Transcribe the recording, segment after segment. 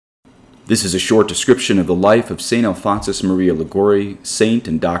This is a short description of the life of St. Alphonsus Mary Liguori, saint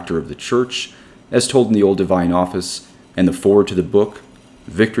and doctor of the Church, as told in the Old Divine Office, and the foreword to the book,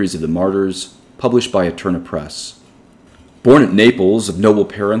 Victories of the Martyrs, published by Eterna Press. Born at Naples of noble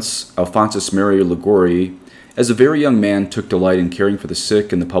parents, Alphonsus Mary Liguori, as a very young man, took delight in caring for the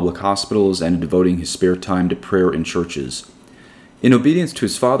sick in the public hospitals and in devoting his spare time to prayer in churches. In obedience to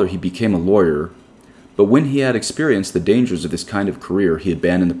his father, he became a lawyer, but when he had experienced the dangers of this kind of career, he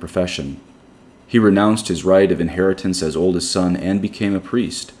abandoned the profession. He renounced his right of inheritance as oldest son and became a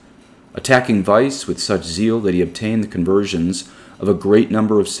priest, attacking vice with such zeal that he obtained the conversions of a great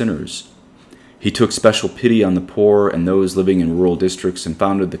number of sinners. He took special pity on the poor and those living in rural districts and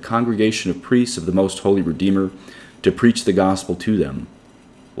founded the Congregation of Priests of the Most Holy Redeemer to preach the gospel to them.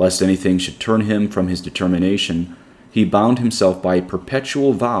 Lest anything should turn him from his determination, he bound himself by a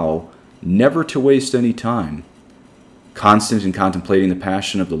perpetual vow never to waste any time. Constant in contemplating the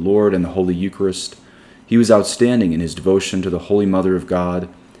Passion of the Lord and the Holy Eucharist, he was outstanding in his devotion to the Holy Mother of God,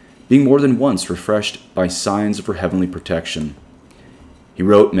 being more than once refreshed by signs of her heavenly protection. He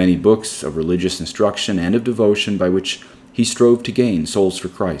wrote many books of religious instruction and of devotion by which he strove to gain souls for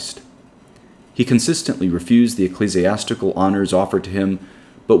Christ. He consistently refused the ecclesiastical honors offered to him,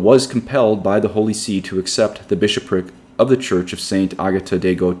 but was compelled by the Holy See to accept the bishopric of the Church of St. Agata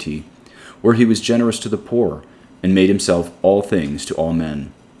dei Goti, where he was generous to the poor and made himself all things to all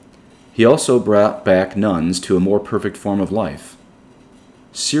men. He also brought back nuns to a more perfect form of life.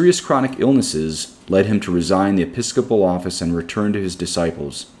 Serious chronic illnesses led him to resign the episcopal office and return to his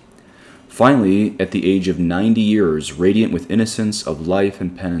disciples. Finally, at the age of 90 years, radiant with innocence of life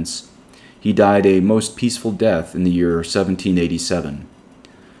and penance, he died a most peaceful death in the year 1787.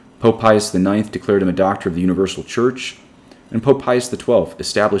 Pope Pius IX declared him a doctor of the Universal Church, and Pope Pius XII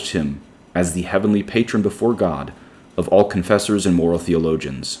established him as the heavenly patron before God of all confessors and moral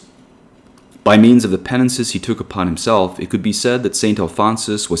theologians. By means of the penances he took upon himself, it could be said that St.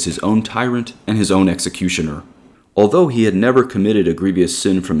 Alphonsus was his own tyrant and his own executioner. Although he had never committed a grievous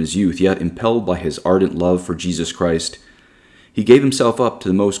sin from his youth, yet impelled by his ardent love for Jesus Christ, he gave himself up to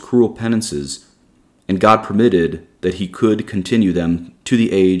the most cruel penances, and God permitted that he could continue them to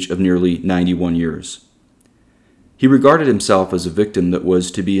the age of nearly 91 years. He regarded himself as a victim that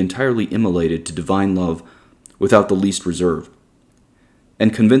was to be entirely immolated to divine love without the least reserve.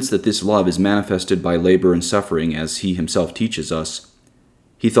 And convinced that this love is manifested by labor and suffering, as he himself teaches us,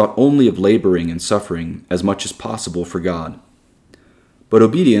 he thought only of laboring and suffering as much as possible for God. But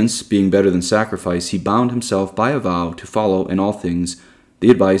obedience being better than sacrifice, he bound himself by a vow to follow in all things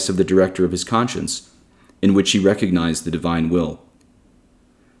the advice of the director of his conscience, in which he recognized the divine will.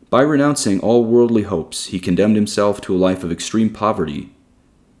 By renouncing all worldly hopes, he condemned himself to a life of extreme poverty.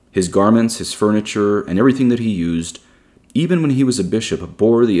 His garments, his furniture, and everything that he used, even when he was a bishop,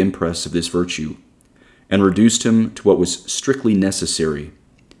 bore the impress of this virtue, and reduced him to what was strictly necessary.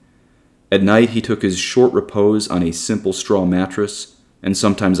 At night he took his short repose on a simple straw mattress, and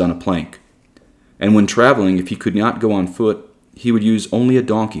sometimes on a plank. And when traveling, if he could not go on foot, he would use only a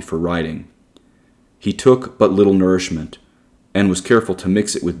donkey for riding. He took but little nourishment, and was careful to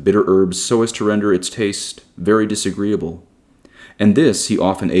mix it with bitter herbs so as to render its taste very disagreeable. And this he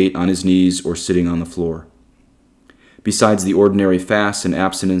often ate on his knees or sitting on the floor. Besides the ordinary fast and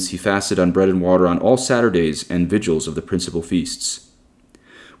abstinence, he fasted on bread and water on all Saturdays and vigils of the principal feasts.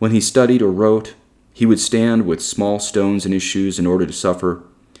 When he studied or wrote, he would stand with small stones in his shoes in order to suffer.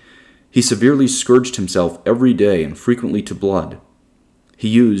 He severely scourged himself every day and frequently to blood. He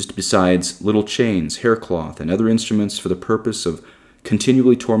used, besides, little chains, haircloth, and other instruments for the purpose of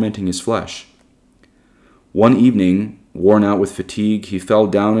continually tormenting his flesh. One evening, worn out with fatigue, he fell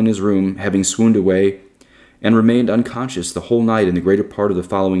down in his room, having swooned away, and remained unconscious the whole night and the greater part of the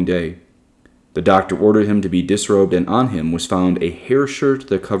following day. The doctor ordered him to be disrobed, and on him was found a hair shirt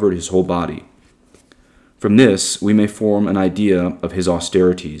that covered his whole body. From this we may form an idea of his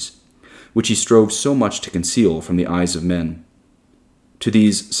austerities, which he strove so much to conceal from the eyes of men. To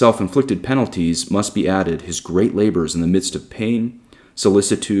these self-inflicted penalties must be added his great labors in the midst of pain,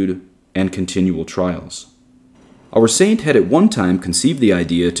 solicitude, and continual trials. Our saint had at one time conceived the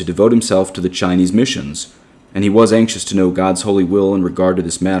idea to devote himself to the Chinese missions, and he was anxious to know God's holy will in regard to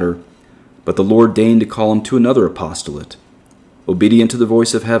this matter, but the Lord deigned to call him to another apostolate. Obedient to the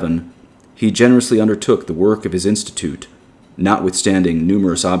voice of heaven, he generously undertook the work of his institute, notwithstanding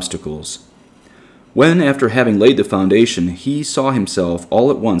numerous obstacles. When, after having laid the foundation, he saw himself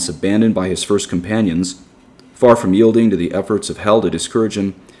all at once abandoned by his first companions, far from yielding to the efforts of hell to discourage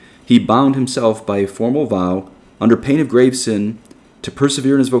him, he bound himself by a formal vow, under pain of grave sin, to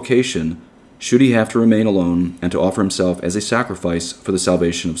persevere in his vocation, should he have to remain alone, and to offer himself as a sacrifice for the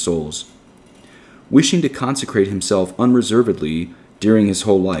salvation of souls. wishing to consecrate himself unreservedly during his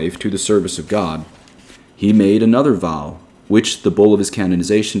whole life to the service of God, he made another vow, which the bull of his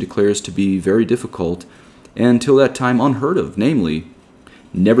canonization declares to be very difficult and till that time unheard of, namely,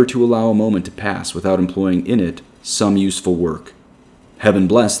 never to allow a moment to pass without employing in it some useful work. Heaven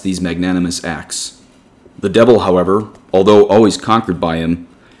bless these magnanimous acts. The devil, however, although always conquered by him,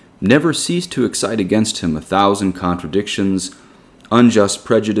 never ceased to excite against him 1,000 contradictions, unjust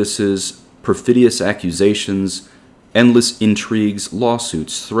prejudices, perfidious accusations, endless intrigues,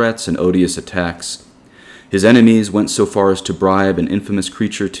 lawsuits, threats, and odious attacks. His enemies went so far as to bribe an infamous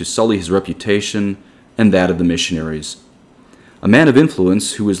creature to sully his reputation and that of the missionaries. A man of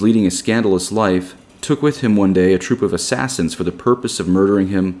influence who was leading a scandalous life took with him one day a troop of assassins for the purpose of murdering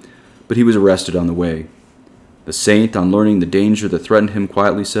him, but he was arrested on the way. The saint, on learning the danger that threatened him,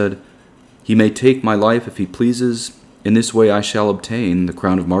 quietly said, "He may take my life if he pleases. In this way I shall obtain the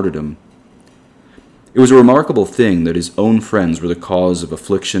crown of martyrdom." It was a remarkable thing that his own friends were the cause of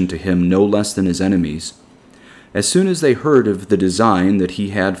affliction to him no less than his enemies. As soon as they heard of the design that he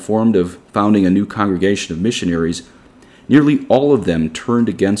had formed of founding a new congregation of missionaries, nearly all of them turned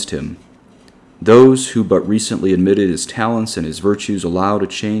against him. Those who but recently admitted his talents and his virtues allowed a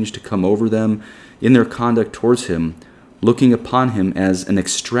change to come over them in their conduct towards him, looking upon him as an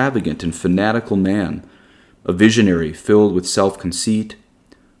extravagant and fanatical man, a visionary filled with self-conceit,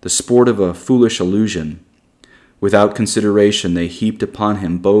 the sport of a foolish illusion. Without consideration they heaped upon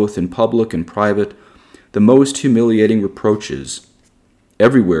him, both in public and private, the most humiliating reproaches.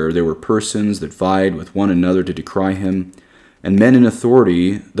 Everywhere there were persons that vied with one another to decry him, and men in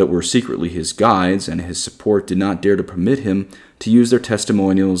authority that were secretly his guides and his support did not dare to permit him to use their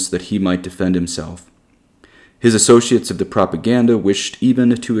testimonials that he might defend himself. His associates of the propaganda wished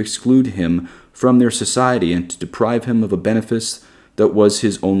even to exclude him from their society and to deprive him of a benefice that was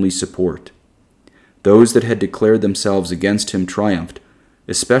his only support. Those that had declared themselves against him triumphed,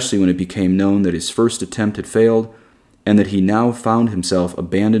 especially when it became known that his first attempt had failed and that he now found himself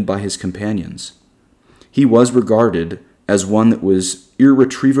abandoned by his companions. He was regarded as one that was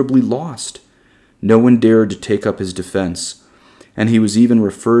irretrievably lost. No one dared to take up his defense, and he was even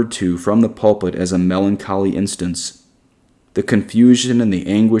referred to from the pulpit as a melancholy instance. The confusion and the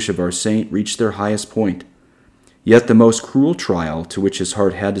anguish of our saint reached their highest point. Yet the most cruel trial to which his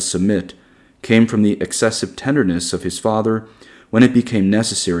heart had to submit came from the excessive tenderness of his father when it became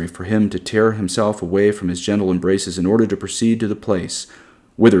necessary for him to tear himself away from his gentle embraces in order to proceed to the place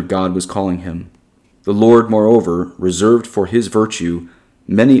whither God was calling him. The Lord, moreover, reserved for his virtue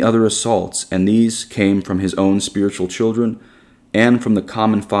many other assaults, and these came from his own spiritual children and from the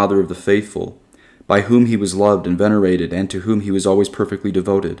common Father of the faithful, by whom he was loved and venerated, and to whom he was always perfectly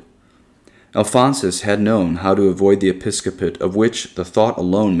devoted. Alphonsus had known how to avoid the episcopate, of which the thought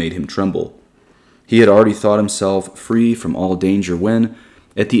alone made him tremble. He had already thought himself free from all danger when,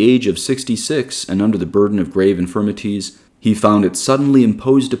 at the age of 66 and under the burden of grave infirmities, he found it suddenly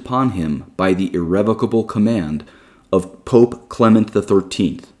imposed upon him by the irrevocable command of Pope Clement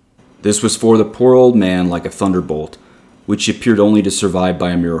XIII. This was for the poor old man like a thunderbolt, which appeared only to survive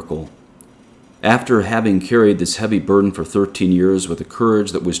by a miracle. After having carried this heavy burden for 13 years with a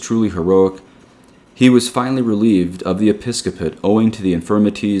courage that was truly heroic, he was finally relieved of the episcopate owing to the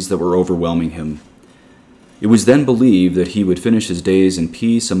infirmities that were overwhelming him. It was then believed that he would finish his days in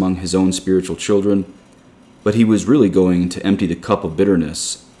peace among his own spiritual children, but he was really going to empty the cup of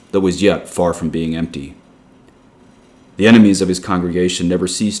bitterness that was yet far from being empty. The enemies of his congregation never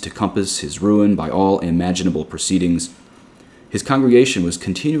ceased to compass his ruin by all imaginable proceedings. His congregation was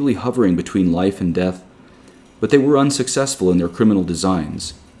continually hovering between life and death, but they were unsuccessful in their criminal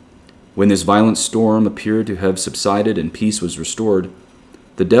designs. When this violent storm appeared to have subsided and peace was restored,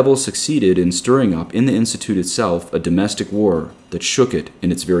 the devil succeeded in stirring up in the institute itself a domestic war that shook it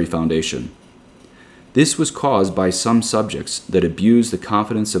in its very foundation. This was caused by some subjects that abused the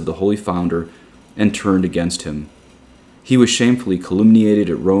confidence of the holy founder and turned against him. He was shamefully calumniated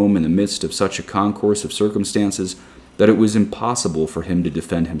at Rome in the midst of such a concourse of circumstances that it was impossible for him to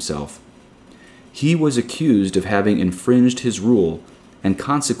defend himself. He was accused of having infringed his rule and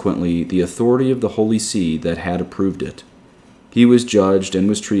consequently the authority of the Holy See that had approved it. He was judged and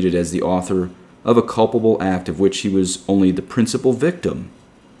was treated as the author of a culpable act of which he was only the principal victim.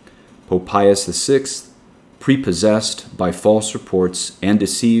 Pope Pius VI, prepossessed by false reports and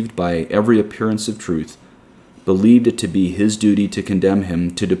deceived by every appearance of truth, believed it to be his duty to condemn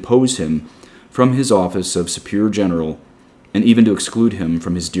him, to depose him from his office of Superior General, and even to exclude him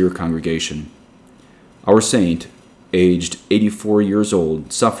from his dear congregation. Our saint, aged 84 years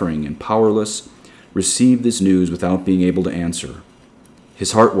old, suffering and powerless, received this news without being able to answer.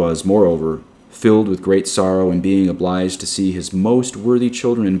 His heart was, moreover, filled with great sorrow and being obliged to see his most worthy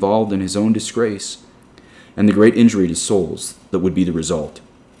children involved in his own disgrace, and the great injury to souls that would be the result.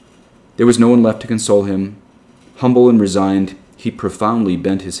 There was no one left to console him. Humble and resigned, he profoundly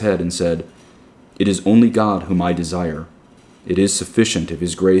bent his head and said, "It is only God whom I desire. It is sufficient if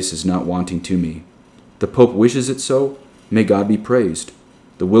his grace is not wanting to me. The Pope wishes it so. May God be praised.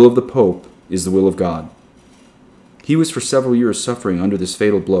 The will of the Pope is the will of God." He was for several years suffering under this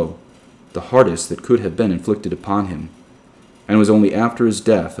fatal blow, the hardest that could have been inflicted upon him, and it was only after his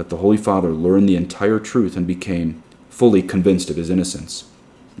death that the Holy Father learned the entire truth and became fully convinced of his innocence.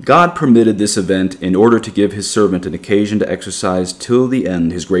 God permitted this event in order to give his servant an occasion to exercise till the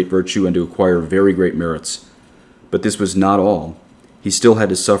end his great virtue and to acquire very great merits. But this was not all. He still had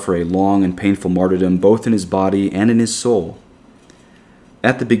to suffer a long and painful martyrdom both in his body and in his soul.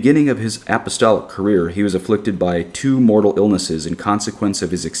 At the beginning of his apostolic career, he was afflicted by 2 mortal illnesses in consequence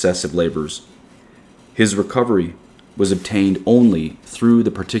of his excessive labors. His recovery was obtained only through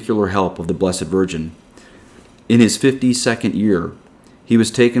the particular help of the Blessed Virgin. In his 52nd year, he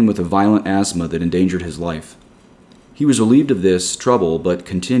was taken with a violent asthma that endangered his life. He was relieved of this trouble, but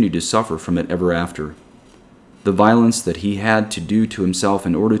continued to suffer from it ever after. The violence that he had to do to himself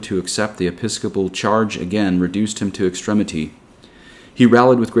in order to accept the episcopal charge again reduced him to extremity. He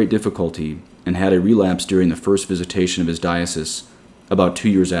rallied with great difficulty and had a relapse during the first visitation of his diocese, about 2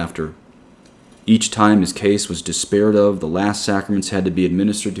 years after. Each time his case was despaired of, the last sacraments had to be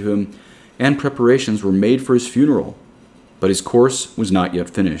administered to him, and preparations were made for his funeral, but his course was not yet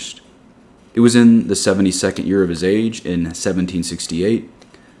finished. It was in the 72nd year of his age, in 1768,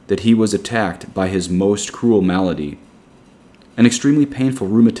 that he was attacked by his most cruel malady, an extremely painful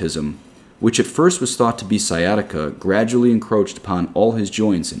rheumatism, which at first was thought to be sciatica, gradually encroached upon all his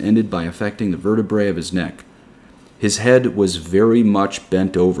joints and ended by affecting the vertebrae of his neck. His head was very much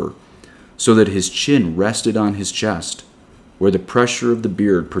bent over, so that his chin rested on his chest, where the pressure of the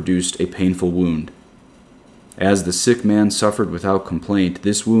beard produced a painful wound. As the sick man suffered without complaint,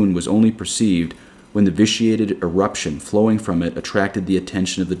 this wound was only perceived when the vitiated eruption flowing from it attracted the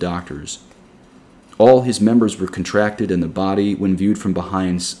attention of the doctors. All his members were contracted, and the body, when viewed from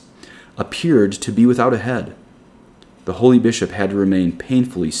behind, appeared to be without a head. The holy bishop had to remain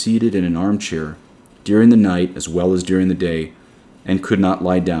painfully seated in an armchair during the night as well as during the day, and could not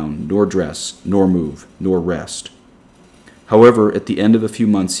lie down, nor dress, nor move, nor rest. However, at the end of a few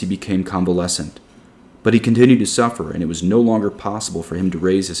months he became convalescent, but he continued to suffer, and it was no longer possible for him to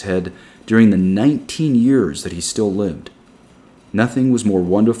raise his head during the 19 years that he still lived. Nothing was more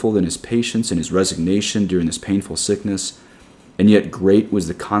wonderful than his patience and his resignation during this painful sickness, and yet great was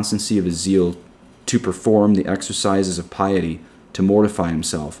the constancy of his zeal to perform the exercises of piety, to mortify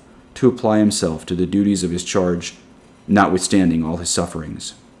himself, to apply himself to the duties of his charge, notwithstanding all his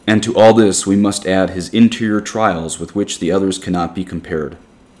sufferings. And to all this we must add his interior trials with which the others cannot be compared.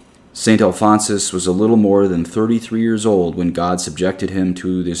 St. Alphonsus was a little more than 33 years old when God subjected him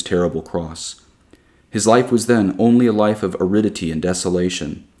to this terrible cross. His life was then only a life of aridity and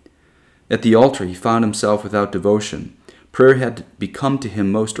desolation. At the altar he found himself without devotion. Prayer had become to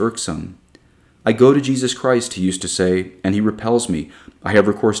him most irksome. "I go to Jesus Christ," he used to say, "and he repels me. I have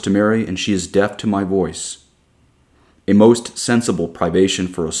recourse to Mary, and she is deaf to my voice." A most sensible privation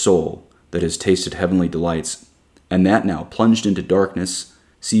for a soul that has tasted heavenly delights, and that now, plunged into darkness,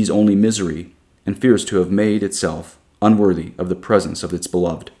 sees only misery, and fears to have made itself unworthy of the presence of its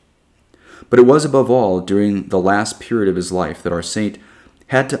beloved. But it was above all during the last period of his life that our saint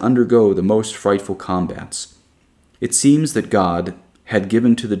had to undergo the most frightful combats. It seems that God had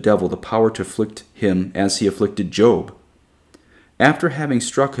given to the devil the power to afflict him as he afflicted Job. After having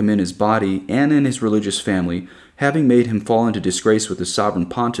struck him in his body and in his religious family, having made him fall into disgrace with the sovereign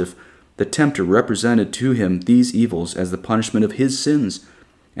pontiff, the tempter represented to him these evils as the punishment of his sins,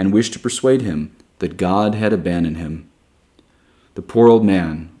 and wished to persuade him that God had abandoned him. The poor old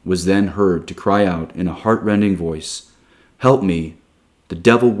man was then heard to cry out in a heart-rending voice, "Help me! The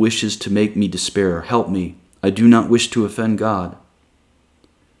devil wishes to make me despair. Help me! I do not wish to offend God."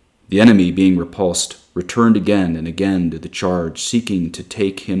 The enemy, being repulsed, returned again and again to the charge, seeking to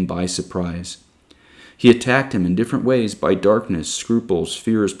take him by surprise. He attacked him in different ways by darkness, scruples,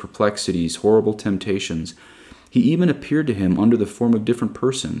 fears, perplexities, horrible temptations. He even appeared to him under the form of different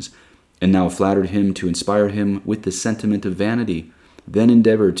persons, and now flattered him to inspire him with the sentiment of vanity, then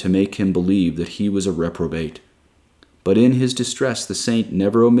endeavored to make him believe that he was a reprobate. But in his distress the saint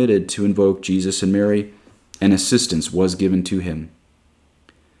never omitted to invoke Jesus and Mary, and assistance was given to him.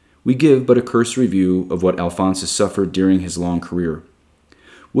 We give but a cursory view of what Alphonsus suffered during his long career.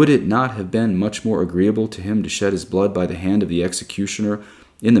 Would it not have been much more agreeable to him to shed his blood by the hand of the executioner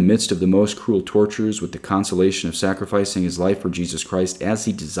in the midst of the most cruel tortures with the consolation of sacrificing his life for Jesus Christ as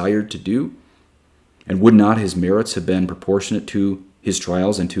he desired to do? And would not his merits have been proportionate to his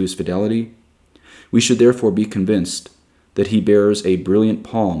trials and to his fidelity? We should therefore be convinced that he bears a brilliant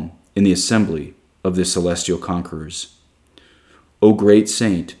palm in the assembly of the celestial conquerors. O great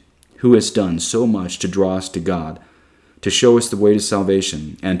saint, who hast done so much to draw us to God, to show us the way to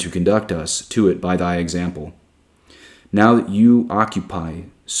salvation, and to conduct us to it by thy example. Now that you occupy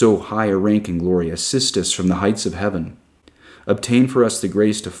so high a rank in glory, assist us from the heights of heaven. Obtain for us the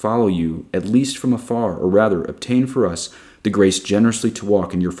grace to follow you, at least from afar, or rather, obtain for us the grace generously to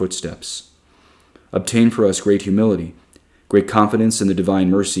walk in your footsteps. Obtain for us great humility, great confidence in the divine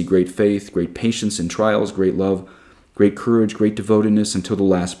mercy, great faith, great patience in trials, great love, great courage, great devotedness until the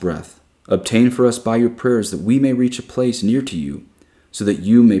last breath. Obtain for us by your prayers that we may reach a place near to you, so that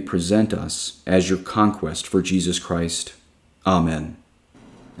you may present us as your conquest for Jesus Christ. Amen.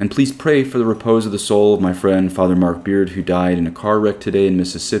 And please pray for the repose of the soul of my friend Father Mark Beard, who died in a car wreck today in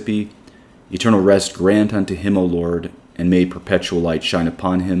Mississippi. Eternal rest grant unto him, O Lord, and may perpetual light shine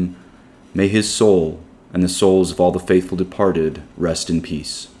upon him. May his soul and the souls of all the faithful departed rest in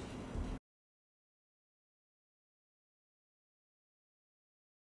peace.